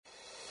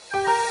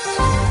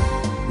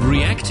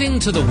Reacting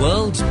to the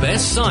world's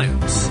best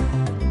science.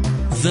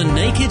 The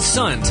Naked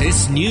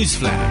Scientist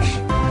Newsflash.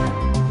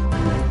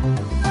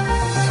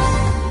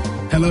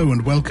 Hello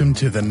and welcome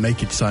to the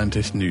Naked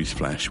Scientist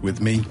Newsflash with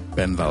me,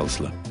 Ben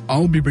Valsler.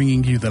 I'll be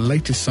bringing you the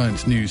latest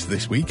science news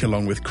this week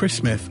along with Chris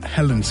Smith,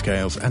 Helen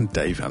Scales and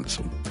Dave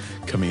Ansell.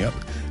 Coming up,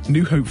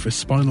 new hope for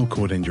spinal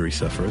cord injury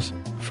sufferers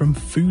from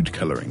food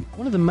colouring.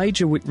 One of the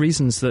major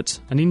reasons that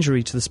an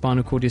injury to the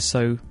spinal cord is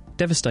so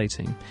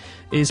devastating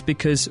is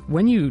because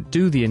when you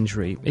do the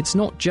injury, it's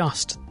not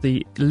just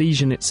the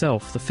lesion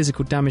itself, the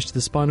physical damage to the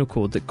spinal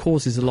cord, that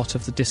causes a lot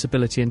of the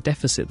disability and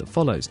deficit that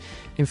follows.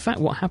 In fact,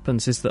 what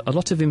happens is that a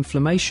lot of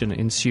inflammation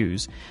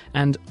ensues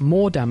and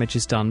more damage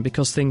is done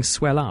because things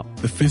swell up.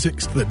 The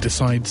physics that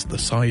decides the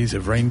size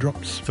of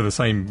raindrops. For the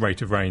same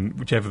rate of rain,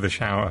 whichever the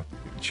shower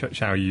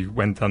you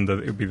went under,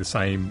 it would be the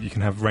same. You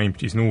can have rain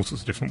produced in all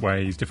sorts of different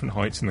ways, different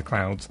heights in the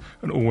clouds,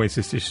 and always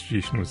this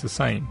distribution was the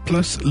same.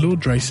 Plus,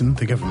 Lord Drayson,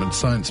 the government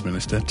science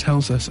minister,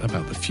 tells us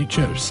about the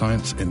future of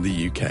science in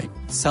the UK.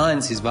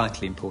 Science is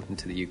vitally important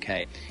to the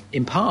UK,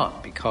 in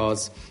part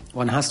because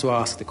one has to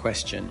ask the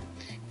question,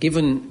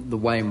 given the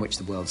way in which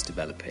the world's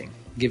developing,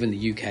 given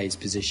the UK's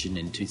position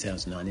in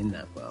 2009 in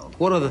that world,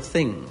 what are the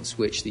things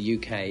which the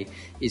UK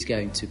is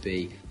going to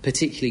be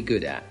particularly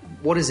good at?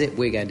 What is it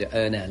we're going to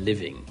earn our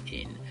living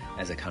in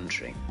as a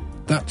country?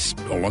 That's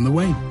all on the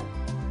way.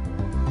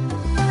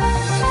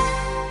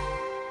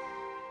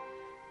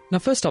 Now,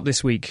 first up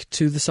this week,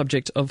 to the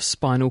subject of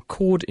spinal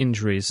cord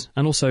injuries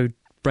and also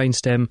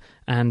brainstem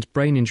and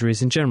brain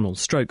injuries in general,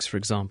 strokes, for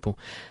example.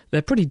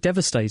 They're pretty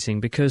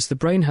devastating because the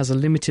brain has a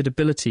limited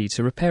ability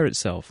to repair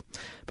itself.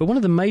 But one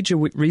of the major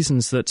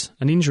reasons that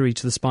an injury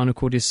to the spinal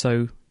cord is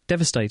so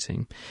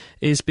devastating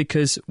is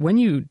because when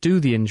you do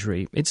the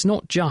injury, it's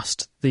not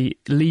just the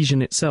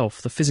lesion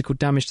itself, the physical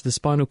damage to the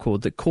spinal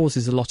cord, that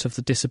causes a lot of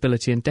the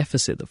disability and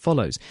deficit that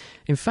follows.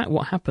 In fact,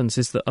 what happens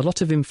is that a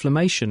lot of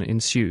inflammation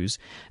ensues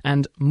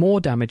and more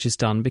damage is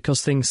done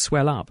because things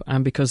swell up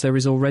and because there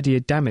is already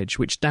a damage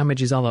which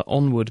damages other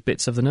onward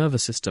bits of the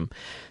nervous system.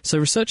 So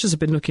researchers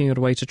have been looking at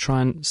a way to try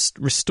and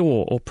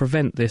restore or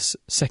prevent this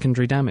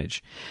secondary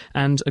damage.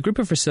 And a group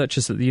of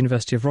researchers at the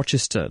University of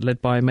Rochester,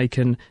 led by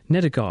Macon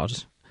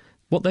Nedergaard,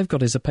 what they've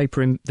got is a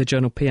paper in the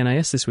journal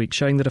PNAS this week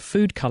showing that a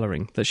food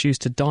colouring that's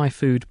used to dye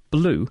food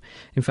blue,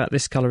 in fact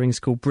this colouring is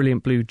called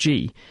Brilliant Blue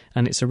G,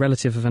 and it's a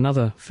relative of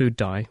another food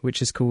dye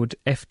which is called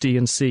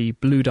FD&C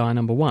Blue Dye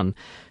No. 1.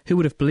 Who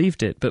would have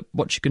believed it? But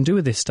what you can do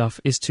with this stuff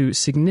is to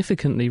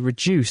significantly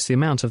reduce the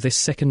amount of this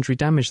secondary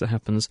damage that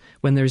happens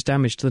when there is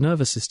damage to the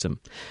nervous system.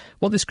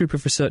 What this group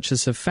of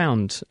researchers have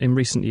found in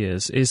recent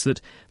years is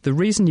that the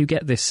reason you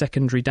get this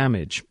secondary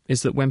damage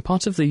is that when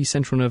part of the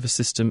central nervous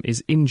system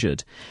is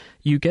injured,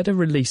 you get a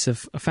release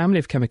of a family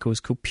of chemicals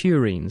called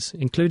purines,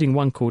 including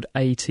one called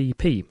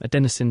ATP,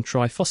 adenosine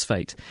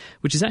triphosphate,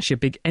 which is actually a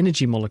big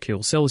energy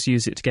molecule. Cells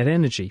use it to get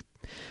energy.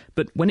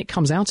 But when it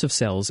comes out of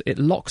cells, it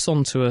locks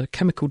onto a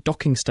chemical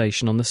docking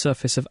station on the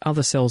surface of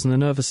other cells in the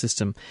nervous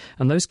system.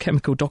 And those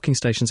chemical docking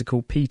stations are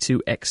called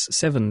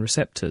P2X7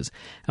 receptors.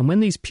 And when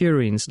these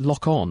purines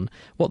lock on,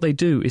 what they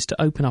do is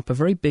to open up a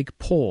very big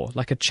pore,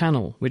 like a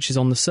channel, which is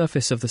on the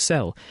surface of the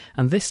cell.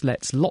 And this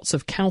lets lots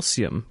of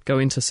calcium go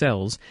into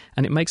cells,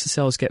 and it makes the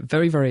cells get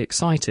very, very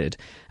excited.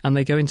 And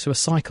they go into a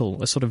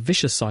cycle, a sort of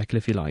vicious cycle,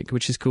 if you like,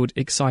 which is called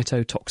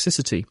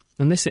excitotoxicity.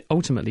 And this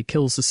ultimately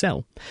kills the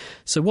cell.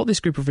 So what this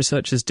group of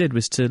researchers did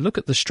was to look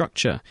at the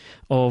structure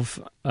of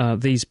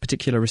these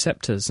particular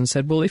receptors and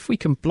said, well, if we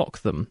can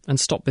block them and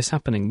stop this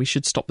happening, we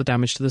should stop the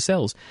damage to the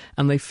cells.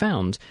 And they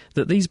found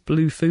that these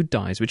blue food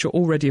dyes, which are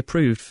already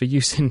approved for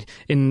use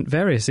in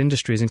various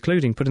industries,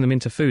 including putting them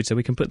into food so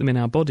we can put them in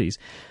our bodies,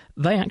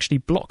 they actually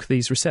block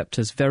these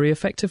receptors very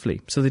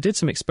effectively. So they did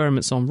some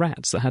experiments on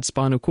rats that had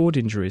spinal cord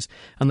injuries,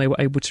 and they were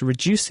able to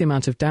reduce the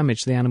amount of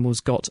damage the animals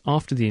got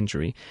after the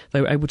injury.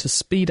 They were able to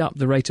speed up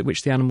the rate at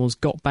which the animals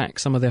got back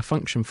some of their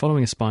function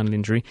following a spinal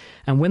injury.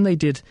 And when they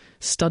did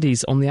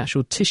studies on the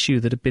actual tissue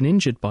that had been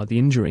injured by the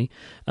injury,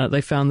 they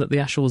found that the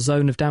actual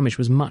zone of damage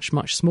was much,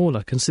 much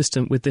smaller,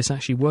 consistent with this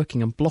actually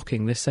working and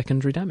blocking this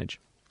secondary damage.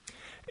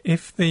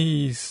 If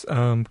these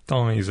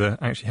dyes are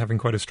actually having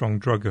quite a strong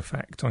drug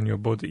effect on your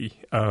body,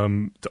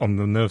 on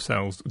the nerve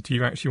cells, do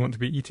you actually want to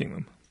be eating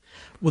them?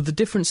 Well, the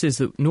difference is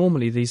that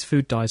normally these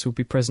food dyes will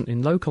be present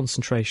in low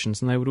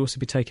concentrations, and they would also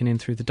be taken in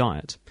through the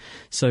diet.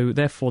 So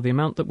therefore, the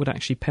amount that would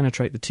actually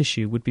penetrate the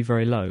tissue would be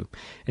very low.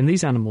 In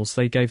these animals,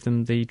 they gave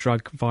them the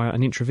drug via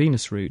an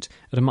intravenous route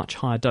at a much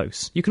higher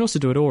dose. You can also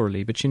do it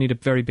orally, but you need a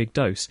very big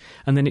dose,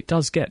 and then it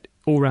does get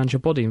all around your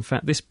body. In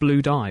fact, this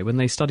blue dye, when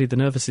they studied the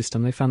nervous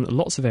system, they found that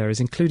lots of areas,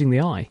 including the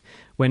eye,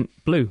 went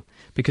blue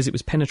because it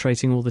was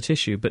penetrating all the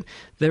tissue. But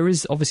there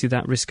is obviously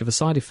that risk of a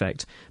side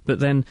effect, but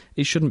then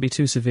it shouldn't be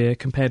too severe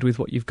compared with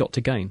what you've got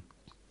to gain.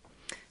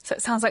 So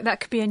it sounds like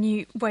that could be a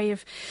new way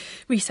of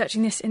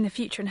researching this in the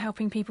future and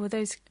helping people with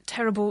those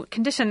terrible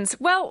conditions.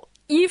 Well,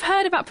 You've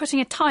heard about putting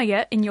a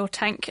tiger in your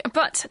tank,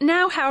 but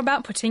now how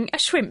about putting a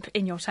shrimp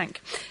in your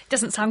tank?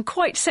 Doesn't sound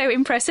quite so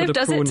impressive,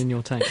 does it? Put a prawn in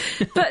your tank.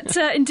 But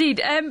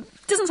indeed,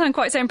 doesn't sound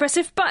quite so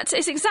impressive, but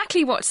it's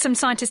exactly what some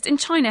scientists in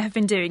China have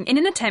been doing in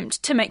an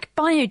attempt to make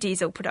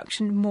biodiesel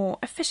production more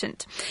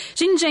efficient.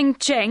 Xinzheng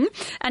Zheng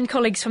and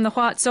colleagues from the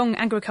Huazhong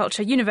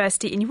Agriculture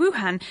University in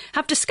Wuhan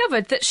have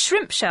discovered that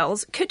shrimp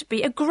shells could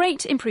be a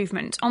great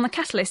improvement on the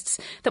catalysts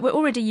that we're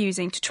already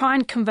using to try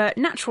and convert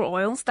natural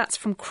oils, that's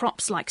from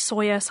crops like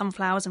soya,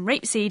 sunflowers and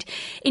rapeseed,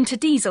 into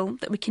diesel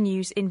that we can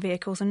use in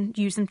vehicles and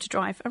use them to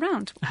drive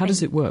around. How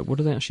does it work? What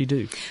do they actually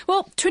do?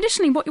 Well,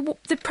 traditionally, what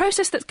the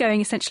process that's going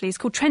essentially is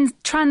called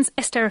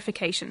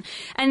transesterification.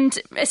 And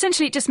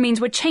essentially it just means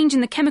we're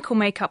changing the chemical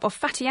makeup of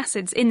fatty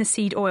acids in the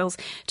seed oils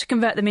to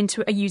convert them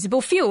into a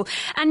usable fuel.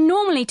 And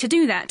normally to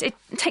do that, it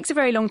takes a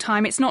very long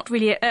time. It's not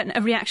really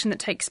a reaction that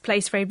takes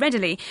place very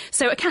readily.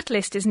 So a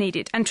catalyst is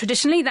needed. And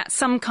traditionally that's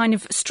some kind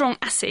of strong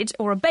acid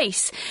or a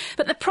base.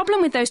 But the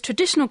problem with those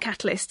traditional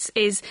catalysts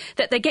is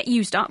that they get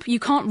used up. You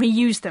can't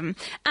reuse them.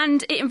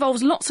 And it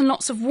involves lots and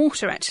lots of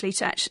water actually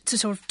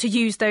to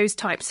use those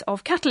types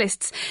of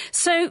catalysts.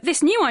 So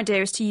this new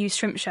idea is to use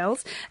shrimp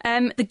shells.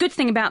 The good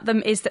thing about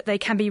them is that they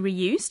can be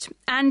reused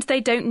and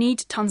they don't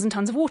need tons and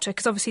tons of water,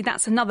 because obviously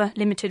that's another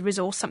limited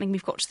resource, something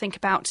we've got to think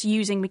about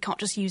using. We can't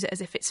just use it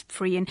as if it's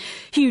free and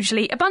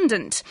hugely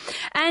abundant.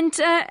 And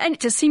it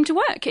does seem to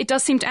work. It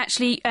does seem to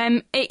actually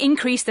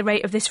increase the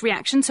rate of this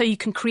reaction, so you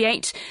can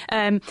create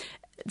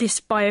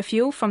this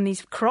biofuel from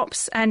these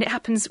crops, and it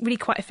happens really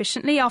quite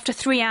efficiently. After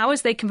 3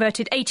 hours, they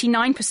converted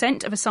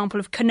 89% of a sample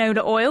of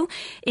canola oil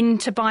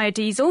into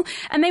biodiesel,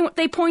 and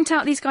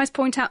these guys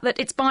point out that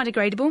it's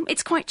biodegradable.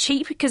 It's quite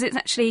cheap because it's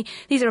actually,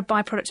 these are a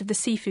byproduct of the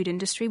seafood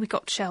industry. We've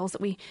got shells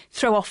that we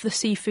throw off the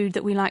seafood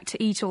that we like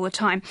to eat all the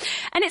time.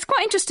 And it's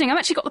quite interesting. I've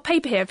actually got the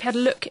paper here. If you had a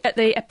look at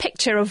a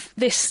picture of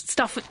this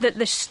stuff that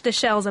the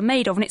shells are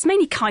made of, and it's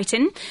mainly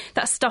chitin.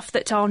 That's stuff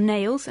that our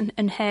nails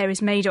and hair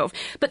is made of.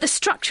 But the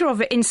structure of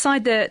it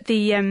inside the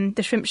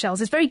shrimp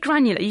shells is very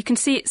granular. You can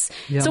see it's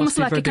almost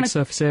like a kind of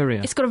surface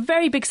area. It's got a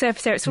very big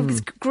surface area. It's sort of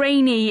this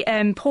grainy,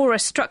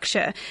 porous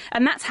structure,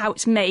 and that's how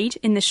it's made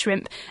in the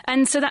shrimp.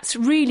 And so that's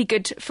really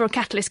good for a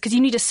catalyst, because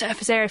you need a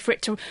surface area for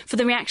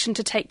the reaction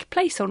to take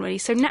place on, really.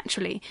 So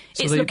naturally,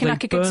 it's looking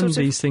like a good sort of.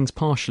 They burn these things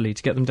partially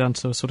to get them down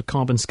to a sort of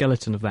carbon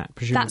skeleton of that,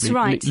 presumably. That's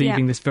right,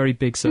 leaving this very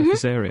big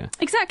surface area.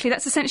 Exactly,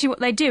 that's essentially what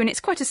they do, and it's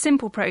quite a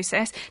simple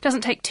process. It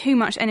doesn't take too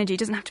much energy. It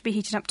doesn't have to be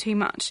heated up too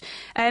much.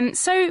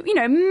 So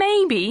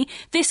maybe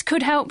this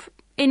could help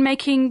in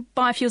making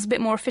biofuels a bit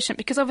more efficient,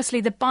 because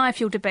obviously the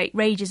biofuel debate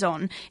rages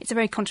on. It's a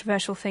very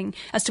controversial thing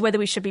as to whether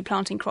we should be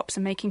planting crops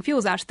and making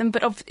fuels out of them,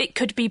 but it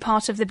could be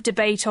part of the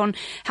debate on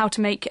how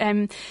to make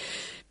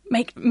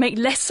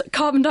less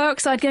carbon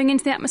dioxide going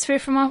into the atmosphere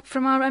from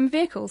our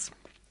vehicles.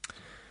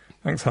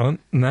 Thanks, Helen.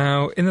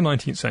 Now, in the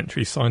 19th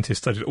century, scientists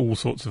studied all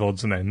sorts of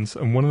odds and ends,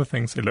 and one of the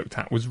things they looked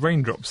at was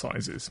raindrop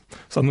sizes.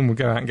 Some of them would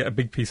go out and get a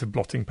big piece of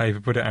blotting paper,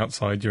 put it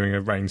outside during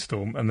a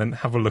rainstorm, and then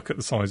have a look at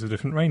the size of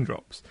different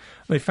raindrops.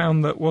 They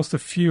found that whilst a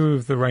few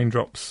of the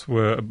raindrops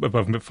were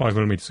above 5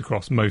 millimetres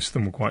across, most of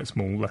them were quite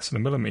small, less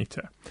than a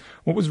millimetre.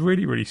 What was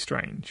really, really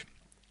strange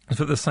is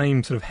that the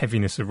same sort of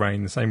heaviness of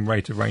rain, the same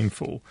rate of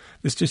rainfall,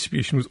 this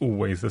distribution was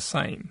always the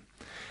same.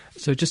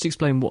 So just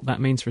explain what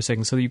that means for a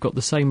second. So you've got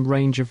the same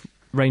range of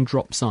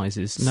raindrop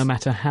sizes, no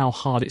matter how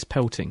hard it's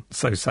pelting.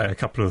 So say a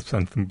couple of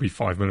percent of them would be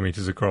 5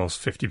 millimetres across,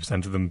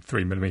 50% of them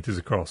 3 millimetres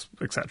across,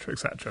 etc.,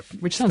 etc.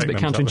 Which sounds a bit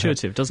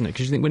counterintuitive, doesn't it?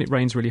 Because you think when it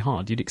rains really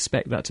hard, you'd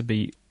expect that to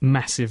be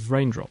massive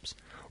raindrops.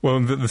 Well,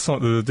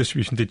 the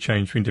distribution did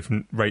change between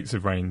different rates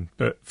of rain,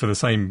 but for the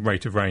same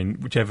rate of rain,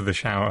 whichever the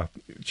shower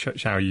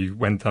you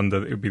went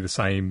under, it would be the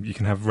same. You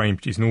can have rain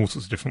produced in all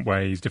sorts of different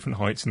ways, different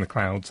heights in the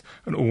clouds,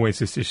 and always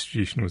this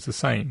distribution was the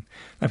same.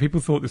 Now, people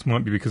thought this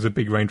might be because the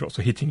big raindrops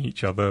were hitting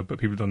each other, but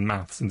people had done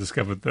maths and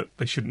discovered that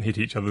they shouldn't hit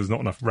each other. There's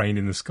not enough rain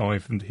in the sky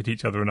for them to hit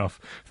each other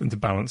enough for them to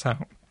balance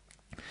out.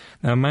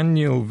 Now,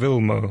 Manuel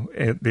Vilmo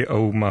at the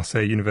Old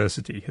Marseille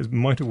University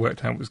might have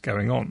worked out what's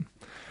going on.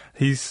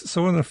 He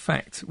saw an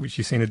effect which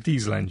you see in a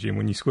diesel engine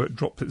when you squirt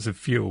droplets of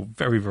fuel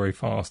very, very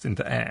fast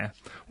into air.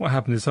 What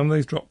happens is some of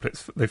those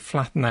droplets, they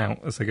flatten out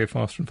as they go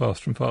faster and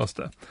faster and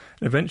faster.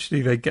 And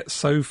eventually they get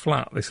so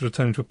flat, they sort of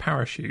turn into a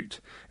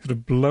parachute, sort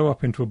of blow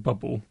up into a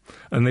bubble,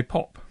 and they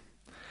pop.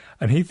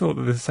 And he thought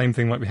that the same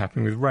thing might be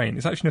happening with rain.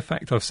 It's actually an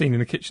effect I've seen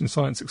in a kitchen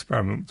science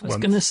experiment once. I was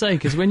going to say,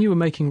 because when you were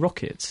making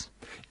rockets,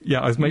 you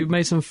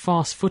made some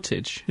fast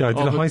footage. Yeah, I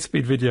did a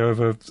high-speed video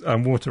of a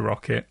water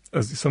rocket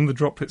as some of the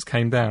droplets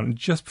came down, and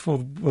just before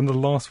one of the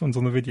last ones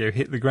on the video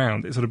hit the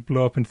ground, it sort of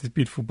blew up into this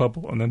beautiful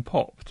bubble and then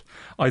popped.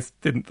 I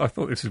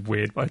thought this was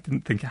weird, but I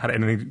didn't think it had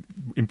anything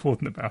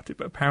important about it.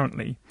 But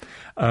apparently,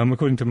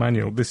 according to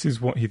Manuel, this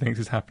is what he thinks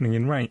is happening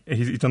in rain.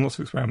 He's done lots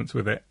of experiments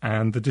with it,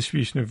 and the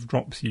distribution of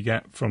drops you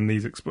get from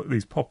these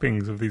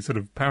poppings of these sort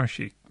of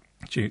parachutes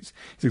is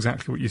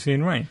exactly what you see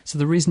in rain. So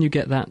the reason you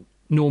get that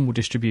normal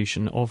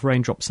distribution of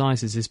raindrop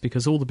sizes is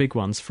because all the big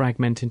ones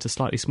fragment into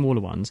slightly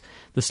smaller ones.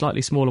 The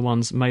slightly smaller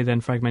ones may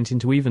then fragment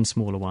into even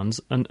smaller ones,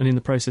 and in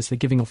the process they're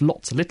giving off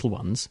lots of little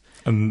ones.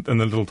 And the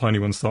little tiny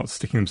ones start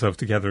sticking themselves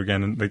together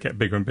again, and they get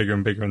bigger and bigger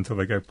and bigger until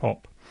they go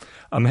pop.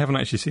 And they haven't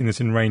actually seen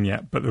this in rain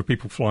yet, but there are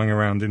people flying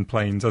around in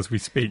planes as we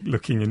speak,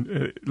 looking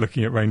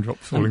at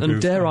raindrops falling through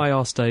the sky. And dare I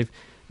ask, Dave,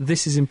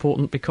 this is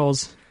important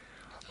because...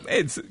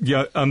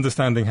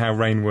 understanding how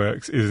rain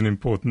works is an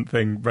important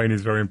thing. Rain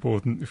is very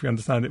important. If we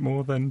understand it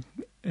more, then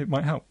it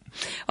might help.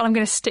 Well, I'm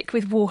going to stick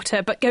with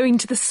water, but going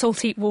to the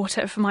salty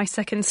water for my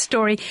second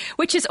story,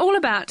 which is all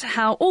about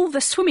how all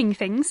the swimming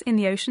things in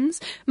the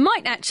oceans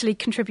might actually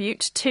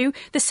contribute to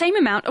the same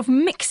amount of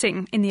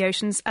mixing in the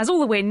oceans as all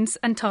the winds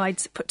and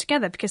tides put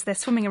together, because they're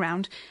swimming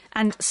around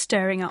and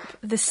stirring up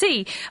the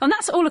sea. And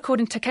that's all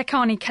according to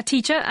Kekani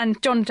Katija and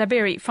John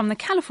Dabiri from the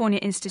California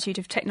Institute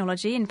of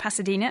Technology in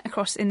Pasadena,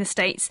 across in the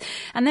States.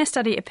 And their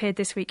study appeared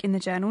this week in the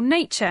journal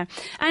Nature.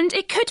 And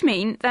it could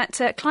mean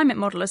that climate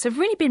modellers have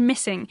really been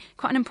missing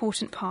quite an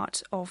important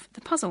part of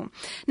the puzzle.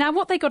 Now,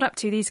 what they got up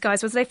to, these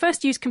guys, was they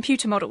first used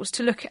computer models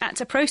to look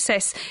at a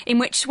process in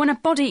which when a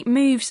body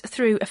moves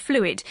through a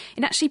fluid,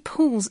 it actually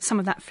pulls some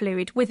of that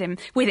fluid with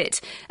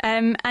it.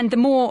 And the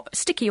more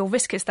sticky or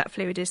viscous that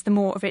fluid is, the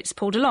more of it's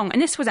pulled along.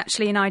 And this was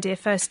actually an idea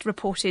first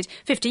reported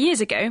 50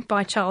 years ago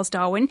by Charles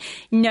Darwin.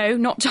 No,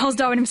 not Charles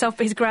Darwin himself,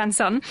 but his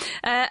grandson.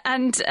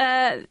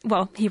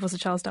 Well, he was a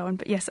Charles Darwin,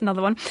 but yes,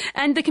 another one.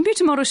 And the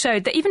computer model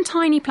showed that even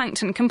tiny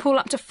plankton can pull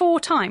up to 4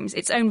 times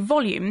its own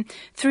volume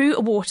through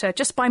water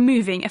just by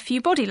moving a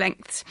few body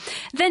lengths.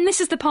 Then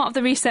this is the part of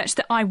the research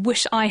that I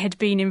wish I had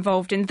been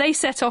involved in. They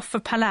set off for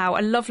Palau,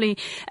 a lovely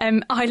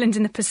island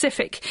in the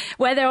Pacific,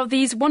 where there are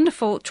these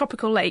wonderful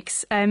tropical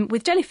lakes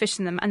with jellyfish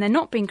in them, and they're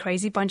not being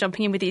crazy by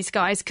jumping in with these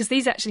guys, because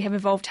these actually have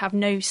evolved to have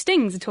no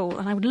stings at all,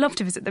 and I would love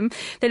to visit them.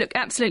 They look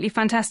absolutely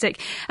fantastic.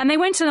 And they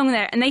went along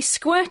there and they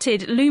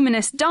squirted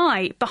luminous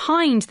dye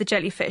behind the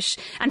jellyfish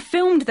and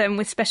filmed them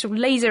with special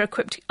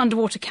laser-equipped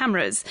underwater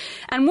cameras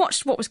and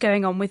watched what was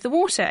going on with the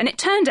water. And it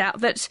turned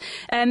out that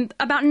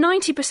about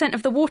 90%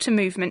 of the water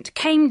movement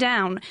came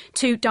down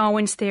to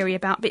Darwin's theory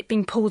about it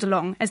being pulled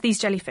along as these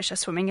jellyfish are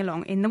swimming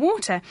along in the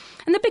water.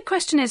 And the big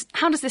question is,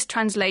 how does this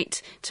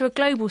translate to a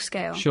global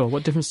scale? Sure,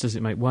 what difference does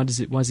it make? Why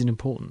is it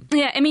important?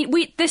 Yeah, I mean,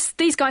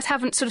 these guys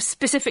haven't sort of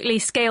specifically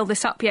scaled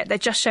this up yet. They're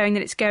just showing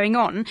that it's going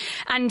on.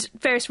 And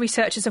various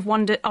researchers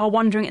are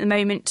wondering at the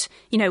moment,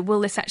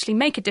 will this actually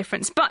make a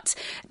difference? But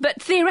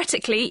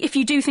theoretically, if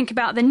you do think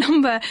about the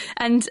number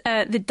and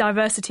the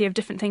diversity of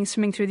different things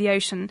swimming through the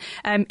ocean,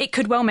 it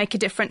could well make a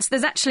difference.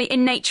 There's actually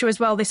in Nature as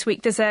well this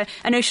week, there's an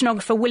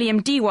oceanographer,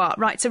 William Dewar,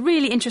 writes a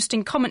really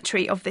interesting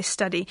commentary of this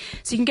study.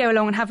 So you can go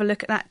along and have a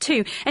look at that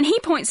too. And he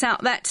points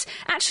out that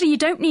actually you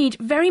don't need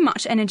very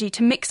much energy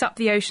to mix up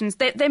the oceans.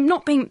 They're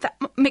not being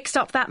mixed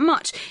up that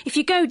much. If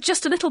you go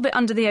just a little bit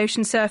under the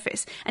ocean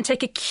surface and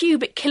take a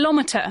cubic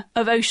kilometre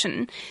of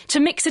ocean, to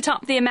mix it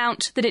up the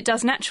amount that it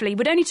does naturally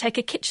would only take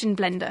a kitchen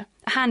blender,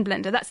 a hand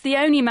blender. That's the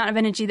only amount of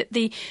energy that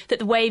the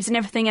waves and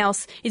everything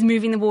else is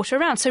moving the water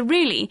around. So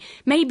really,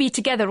 maybe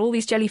together all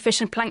these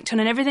jellyfish and plankton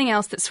and everything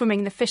else that's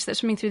swimming, the fish that's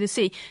swimming through the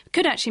sea,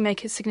 could actually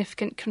make a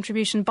significant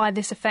contribution by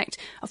this effect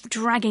of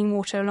dragging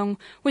water along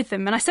with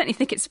them. And I certainly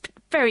think it's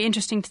very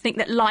interesting to think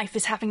that life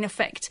is having an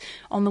effect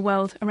on the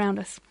world around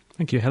us.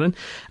 Thank you, Helen.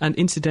 And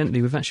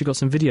incidentally, we've actually got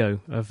some video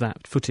of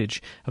that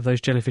footage of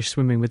those jellyfish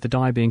swimming with the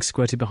dye being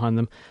squirted behind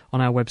them on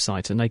our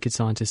website at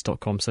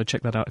nakedscientist.com, so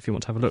check that out if you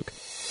want to have a look.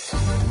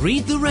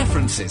 Read the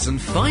references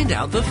and find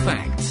out the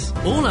facts.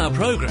 All our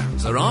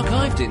programmes are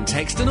archived in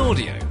text and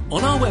audio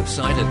on our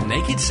website at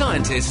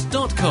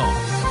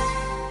nakedscientist.com.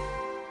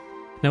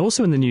 Now,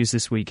 also in the news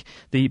this week,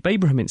 the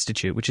Babraham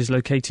Institute, which is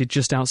located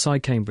just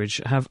outside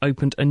Cambridge, have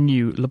opened a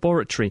new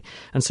laboratory.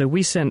 And so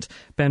we sent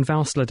Ben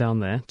Valsler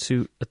down there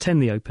to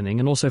attend the opening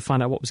and also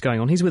find out what was going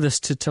on. He's with us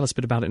to tell us a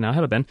bit about it now.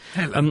 Hello, Ben.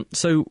 Hello.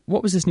 So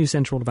what was this new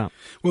centre all about?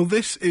 Well,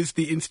 this is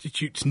the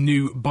Institute's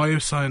new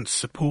Bioscience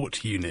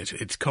Support Unit.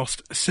 It's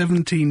cost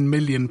 £17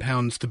 million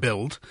to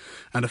build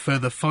and a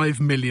further £5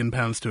 million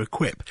to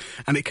equip.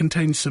 And it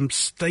contains some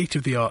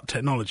state-of-the-art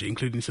technology,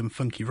 including some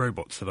funky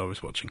robots that I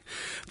was watching.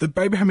 The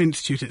Babraham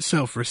Institute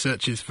itself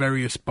researches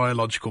various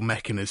biological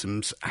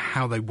mechanisms,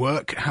 how they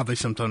work, how they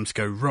sometimes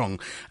go wrong,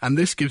 and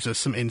this gives us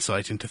some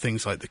insight into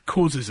things like the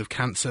causes of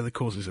cancer, the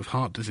causes of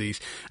heart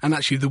disease, and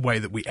actually the way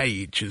that we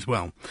age as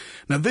well.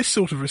 Now, this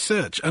sort of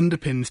research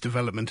underpins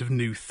development of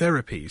new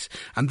therapies,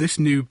 and this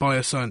new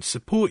Bioscience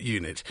Support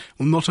Unit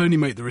will not only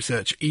make the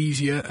research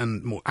easier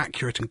and more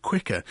accurate and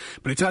quicker,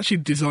 but it's actually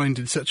designed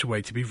in such a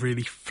way to be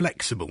really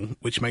flexible,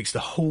 which makes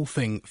the whole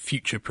thing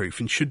future-proof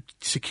and should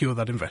secure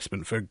that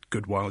investment for a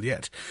good while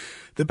yet.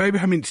 The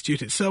Babraham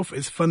Institute itself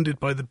is funded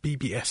by the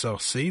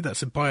BBSRC,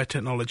 that's a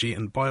Biotechnology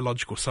and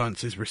Biological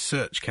Sciences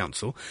Research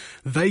Council.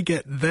 They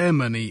get their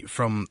money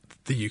from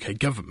the UK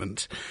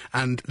government,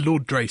 and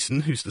Lord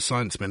Drayson, who's the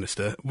Science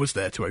Minister, was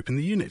there to open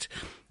the unit.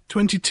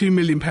 £22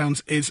 million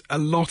is a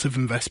lot of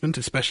investment,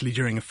 especially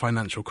during a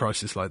financial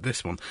crisis like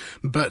this one,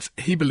 but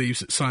he believes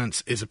that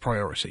science is a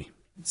priority.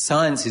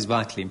 Science is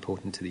vitally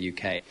important to the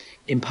UK,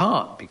 in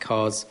part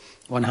because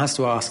one has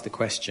to ask the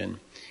question,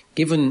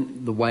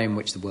 given the way in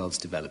which the world's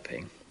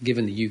developing,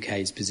 given the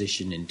UK's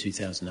position in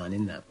 2009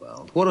 in that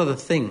world, what are the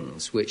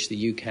things which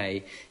the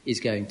UK is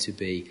going to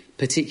be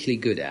particularly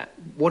good at?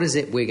 What is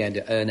it we're going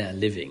to earn our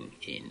living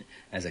in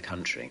as a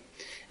country?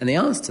 And the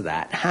answer to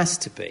that has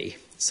to be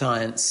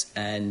science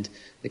and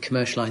the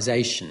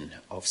commercialisation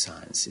of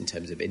science in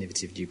terms of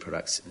innovative new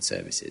products and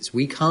services.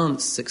 We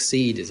can't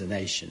succeed as a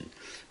nation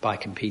by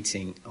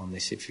competing on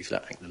this, if you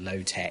like, the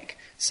low-tech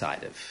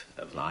side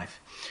of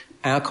life.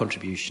 Our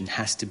contribution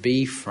has to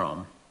be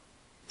from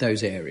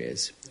those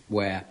areas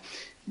where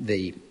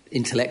the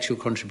intellectual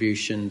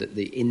contribution, that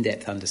the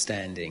in-depth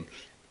understanding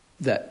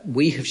that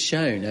we have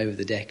shown over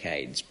the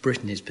decades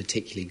Britain is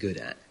particularly good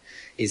at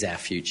is our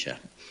future.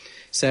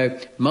 So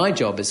my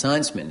job as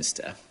Science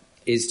Minister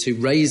is to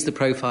raise the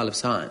profile of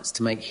science,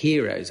 to make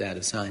heroes out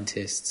of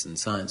scientists and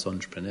science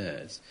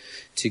entrepreneurs,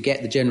 to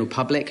get the general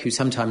public, who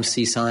sometimes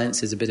see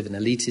science as a bit of an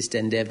elitist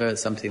endeavour,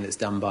 something that's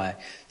done by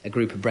a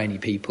group of brainy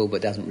people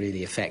but doesn't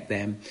really affect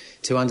them,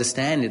 to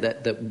understand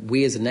that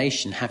we as a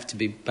nation have to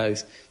be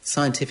both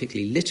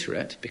scientifically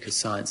literate, because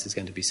science is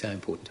going to be so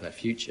important to our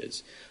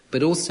futures,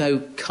 but also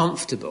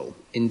comfortable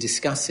in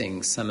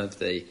discussing some of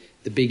the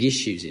big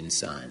issues in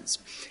science.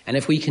 And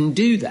if we can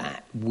do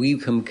that, we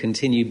can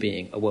continue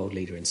being a world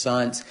leader in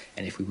science,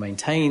 and if we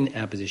maintain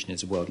our position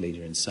as a world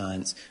leader in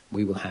science,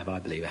 we will have, I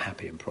believe, a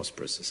happy and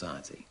prosperous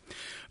society.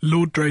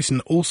 Lord Drayson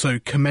also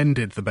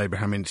commended the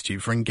Babraham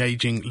Institute for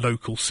engaging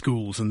local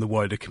schools and the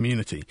wider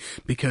community,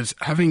 because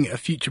having a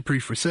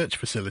future-proof research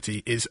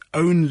facility is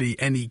only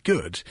any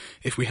good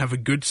if we have a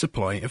good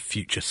supply of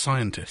future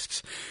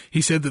scientists.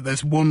 He said that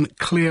there's one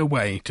clear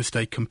way to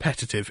stay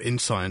competitive in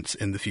science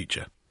in the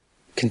future.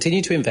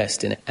 Continue to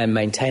invest in it and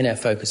maintain our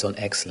focus on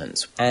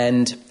excellence,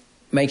 and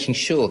making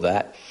sure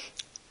that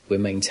we're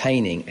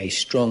maintaining a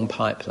strong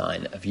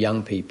pipeline of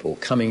young people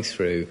coming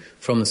through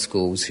from the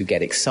schools who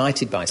get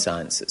excited by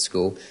science at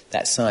school,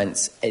 that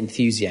science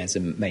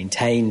enthusiasm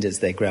maintained as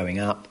they're growing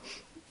up,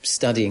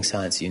 studying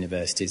science at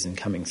universities and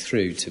coming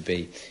through to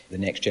be the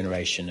next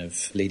generation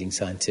of leading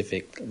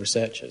scientific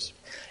researchers.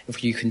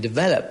 If you can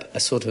develop a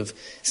sort of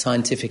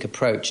scientific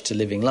approach to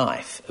living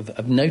life,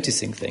 of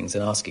noticing things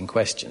and asking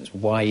questions,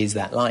 why is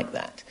that like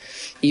that?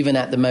 Even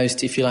at the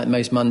most, if you like,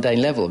 most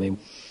mundane level. I mean,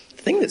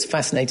 the thing that's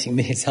fascinating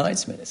me as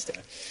Science Minister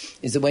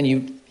is that when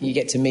you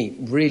get to meet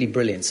really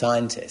brilliant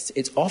scientists,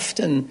 it's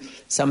often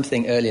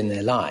something early in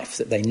their life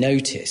that they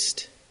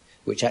noticed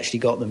which actually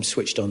got them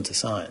switched on to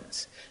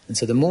science. And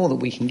so the more that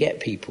we can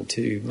get people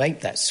to make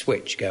that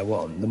switch go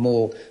on, the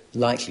more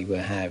likely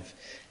we'll have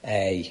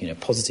a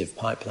positive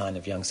pipeline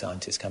of young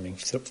scientists coming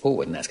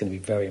forward, and that's going to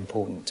be very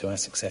important to our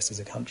success as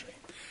a country.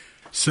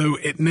 So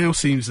it now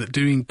seems that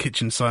doing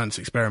kitchen science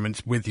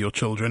experiments with your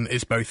children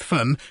is both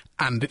fun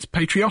and it's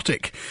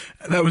patriotic.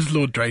 That was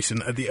Lord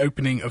Drayson at the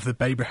opening of the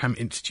Babraham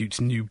Institute's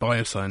new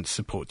Bioscience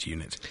Support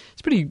Unit.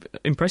 It's pretty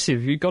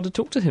impressive. You got to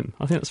talk to him.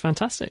 I think that's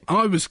fantastic.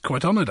 I was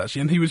quite honoured,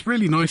 actually, and he was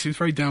really nice. He was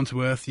very down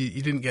to earth.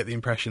 You didn't get the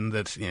impression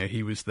that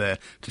he was there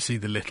to see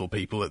the little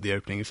people at the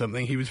opening of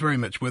something. He was very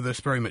much with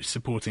us, very much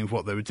supporting of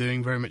what they were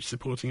doing, very much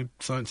supporting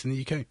science in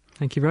the UK.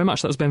 Thank you very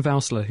much. That was Ben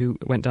Valsler, who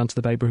went down to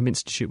the Babraham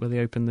Institute where they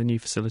opened the new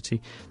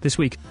facility this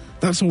week.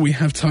 That's all we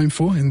have time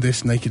for in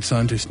this Naked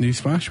Scientist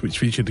Newsflash, which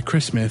featured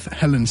Chris Smith,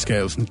 Helen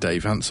Scales and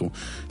Dave Ansell.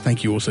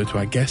 Thank you also to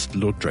our guest,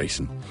 Lord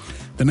Drayson.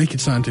 The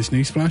Naked Scientist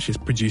Newsflash is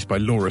produced by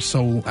Laura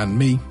Soul and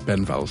me,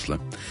 Ben Valsler.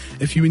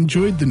 If you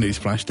enjoyed the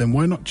Newsflash, then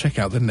why not check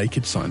out the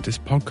Naked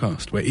Scientist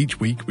podcast, where each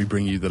week we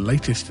bring you the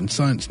latest in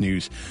science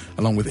news,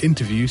 along with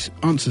interviews,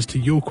 answers to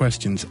your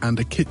questions and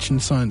a kitchen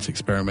science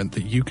experiment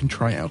that you can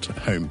try out at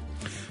home.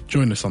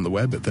 Join us on the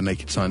web at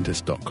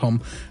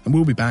thenakedscientist.com, and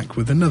we'll be back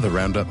with another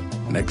roundup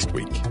next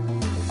week.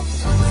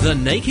 The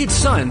Naked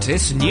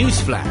Scientist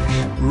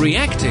Newsflash,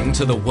 reacting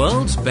to the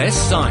world's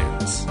best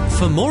science.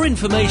 For more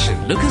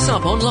information, look us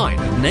up online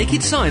at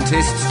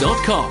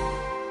nakedscientists.com.